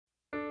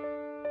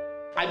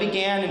I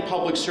began in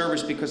public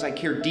service because I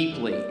care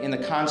deeply in the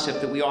concept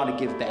that we ought to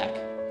give back,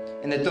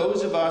 and that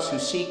those of us who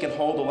seek and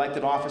hold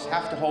elected office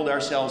have to hold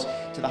ourselves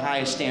to the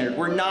highest standard.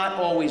 We're not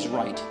always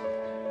right,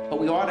 but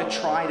we ought to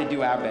try to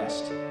do our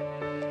best.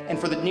 And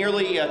for the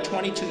nearly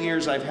 22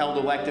 years I've held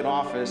elected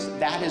office,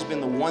 that has been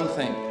the one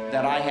thing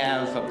that I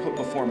have put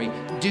before me.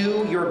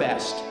 Do your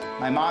best.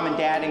 My mom and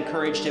dad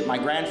encouraged it, my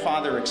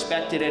grandfather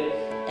expected it,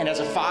 and as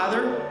a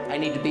father, I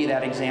need to be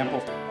that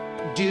example.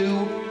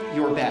 Do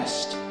your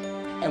best.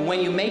 And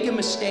when you make a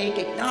mistake,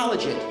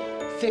 acknowledge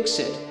it, fix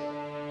it,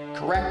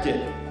 correct it,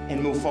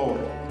 and move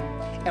forward.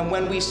 And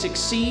when we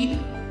succeed,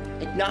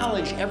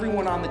 acknowledge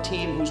everyone on the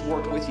team who's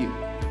worked with you.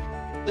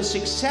 The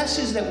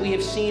successes that we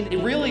have seen, they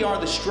really are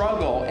the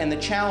struggle and the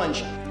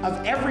challenge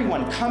of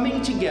everyone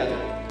coming together,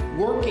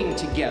 working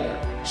together,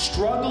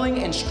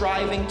 struggling and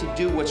striving to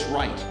do what's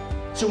right.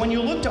 So when you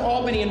look to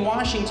Albany and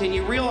Washington,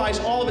 you realize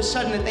all of a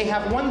sudden that they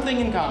have one thing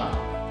in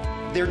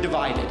common. They're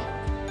divided,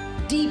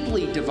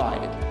 deeply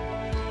divided.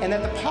 And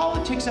that the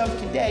politics of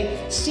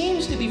today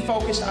seems to be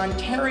focused on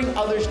tearing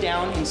others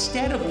down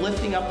instead of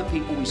lifting up the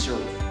people we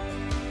serve.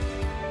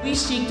 We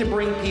seek to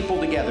bring people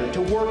together,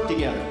 to work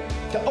together,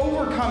 to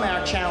overcome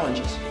our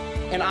challenges.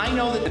 And I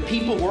know that the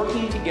people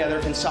working together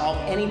can solve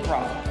any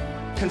problem,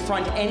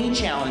 confront any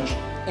challenge,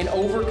 and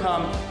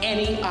overcome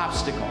any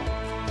obstacle.